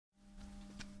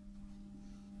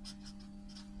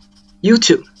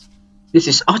YouTube, this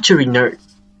is Archery Nerd.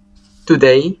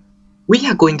 Today, we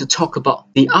are going to talk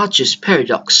about the Archer's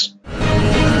paradox.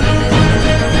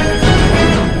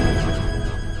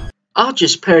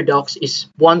 Archer's paradox is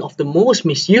one of the most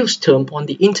misused terms on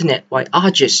the internet by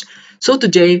archers. So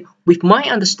today, with my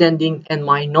understanding and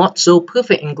my not so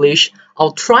perfect English,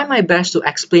 I'll try my best to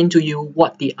explain to you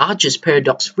what the Archer's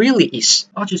paradox really is.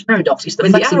 Archer's paradox is the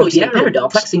flexing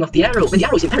of the arrow when the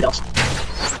arrow is in paradox.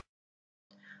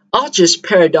 Archer's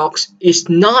paradox is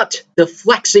not the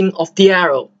flexing of the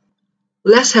arrow.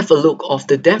 Let's have a look at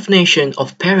the definition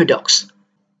of paradox.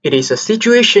 It is a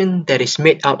situation that is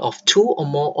made out of two or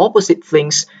more opposite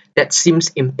things that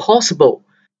seems impossible,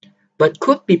 but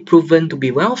could be proven to be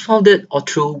well-founded or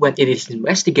true when it is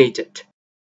investigated.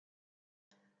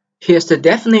 Here's the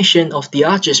definition of the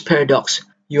Archer's paradox.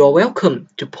 You are welcome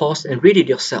to pause and read it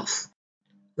yourself.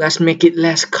 Let's make it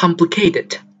less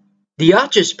complicated. The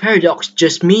Archer's paradox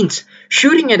just means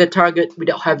shooting at a target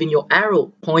without having your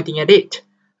arrow pointing at it.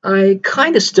 I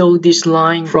kinda stole this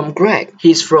line from Greg.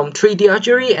 He's from 3D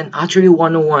Archery and Archery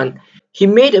 101. He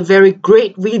made a very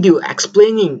great video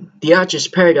explaining the Archer's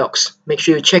paradox. Make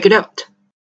sure you check it out.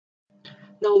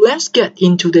 Now let's get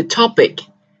into the topic.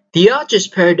 The Archer's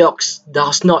paradox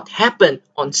does not happen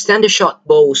on center shot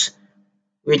bows,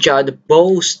 which are the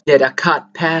bows that are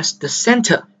cut past the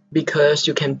center, because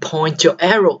you can point your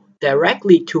arrow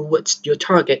directly towards your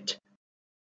target.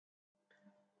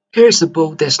 Here's a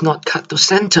bow that's not cut to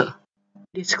center.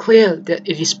 It is clear that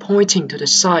it is pointing to the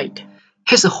side.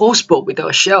 Here's a horse bow without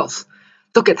a shelf.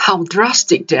 Look at how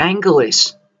drastic the angle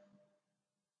is.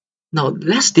 Now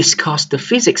let's discuss the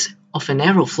physics of an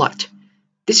arrow flight.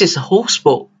 This is a horse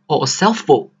bow or a self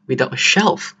bow without a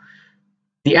shelf.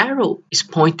 The arrow is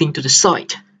pointing to the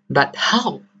side, but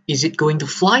how is it going to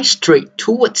fly straight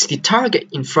towards the target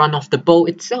in front of the bow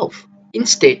itself,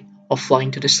 instead of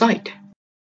flying to the side?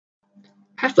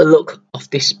 Have a look at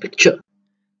this picture.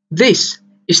 This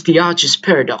is the Archer's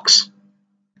paradox.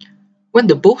 When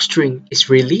the bowstring is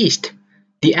released,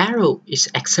 the arrow is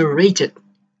accelerated.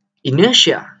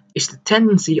 Inertia is the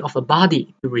tendency of a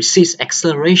body to resist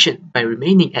acceleration by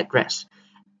remaining at rest.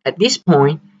 At this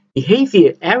point, the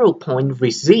heavier arrow point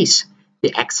resists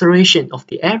the acceleration of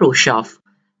the arrow shaft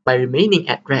by remaining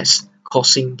at rest,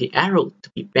 causing the arrow to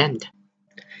be bent.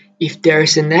 If there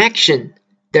is an action,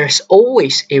 there's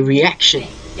always a reaction.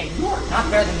 Yeah, you are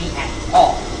not better than me at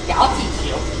all. Yeah, I'll teach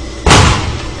you.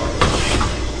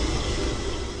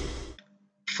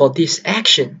 For this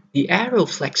action, the arrow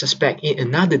flexes back in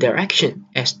another direction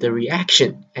as the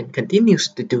reaction and continues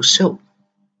to do so.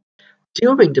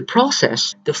 During the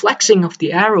process, the flexing of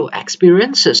the arrow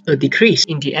experiences a decrease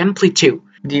in the amplitude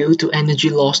due to energy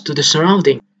loss to the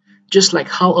surrounding. Just like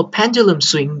how a pendulum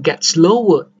swing gets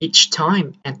lower each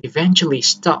time and eventually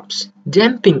stops.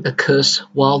 Damping occurs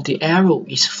while the arrow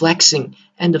is flexing,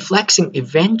 and the flexing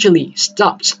eventually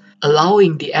stops,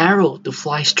 allowing the arrow to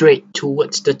fly straight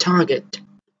towards the target.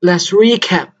 Let's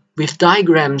recap with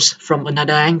diagrams from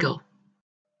another angle.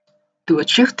 To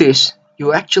achieve this,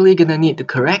 you're actually gonna need the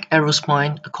correct arrow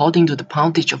spine according to the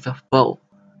poundage of your bow,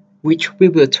 which we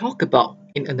will talk about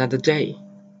in another day.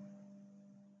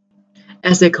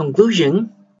 As a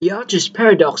conclusion, the Archer's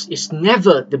paradox is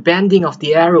never the bending of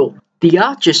the arrow. The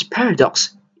Archer's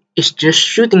paradox is just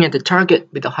shooting at the target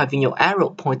without having your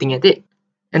arrow pointing at it,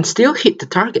 and still hit the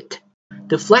target.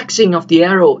 The flexing of the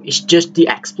arrow is just the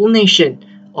explanation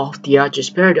of the Archer's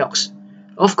paradox.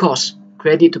 Of course,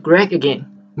 credit to Greg again.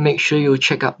 Make sure you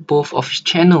check out both of his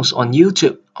channels on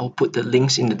YouTube. I'll put the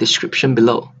links in the description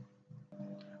below.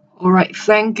 Alright,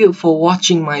 thank you for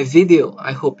watching my video.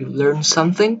 I hope you learned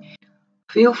something.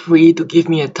 Feel free to give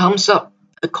me a thumbs up,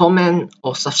 a comment,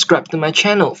 or subscribe to my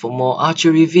channel for more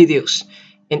archery videos.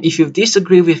 And if you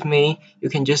disagree with me, you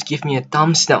can just give me a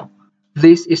thumbs down.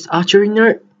 This is Archery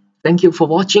Nerd. Thank you for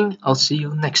watching. I'll see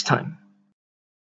you next time.